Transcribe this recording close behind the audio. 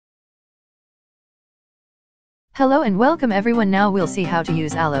Hello and welcome everyone. Now we'll see how to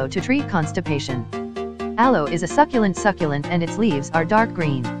use aloe to treat constipation. Aloe is a succulent and its leaves are dark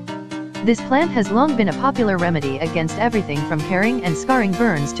green. This plant has long been a popular remedy against everything from carrying and scarring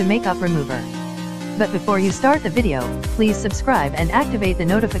burns to makeup remover. But before you start the video, please subscribe and activate the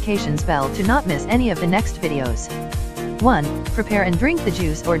notifications bell to not miss any of the next videos. 1. Prepare and drink the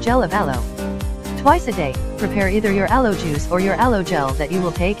juice or gel of aloe. Twice a day, prepare either your aloe juice or your aloe gel that you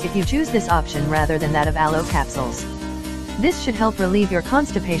will take if you choose this option rather than that of aloe capsules. This should help relieve your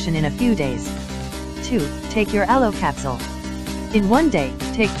constipation in a few days. 2. Take your aloe capsule. In one day,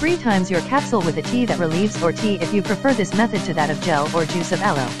 take 3 times your capsule with a tea that relieves or tea if you prefer this method to that of gel or juice of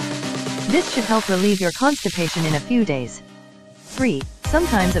aloe. This should help relieve your constipation in a few days. 3.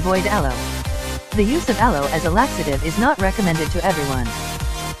 Sometimes avoid aloe. The use of aloe as a laxative is not recommended to everyone.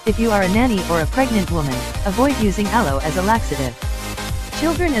 If you are a nanny or a pregnant woman, avoid using aloe as a laxative.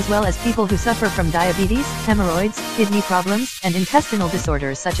 Children as well as people who suffer from diabetes, hemorrhoids, kidney problems, and intestinal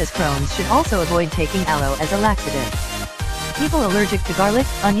disorders such as Crohn's should also avoid taking aloe as a laxative. People allergic to garlic,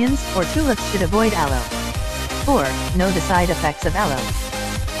 onions, or tulips should avoid aloe. 4. Know the side effects of aloe.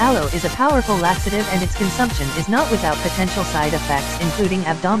 Aloe is a powerful laxative and its consumption is not without potential side effects including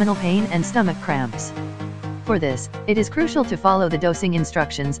abdominal pain and stomach cramps. For this, it is crucial to follow the dosing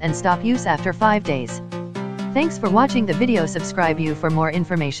instructions and stop use after 5 days. Thanks for watching the video. Subscribe you for more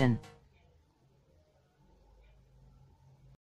information.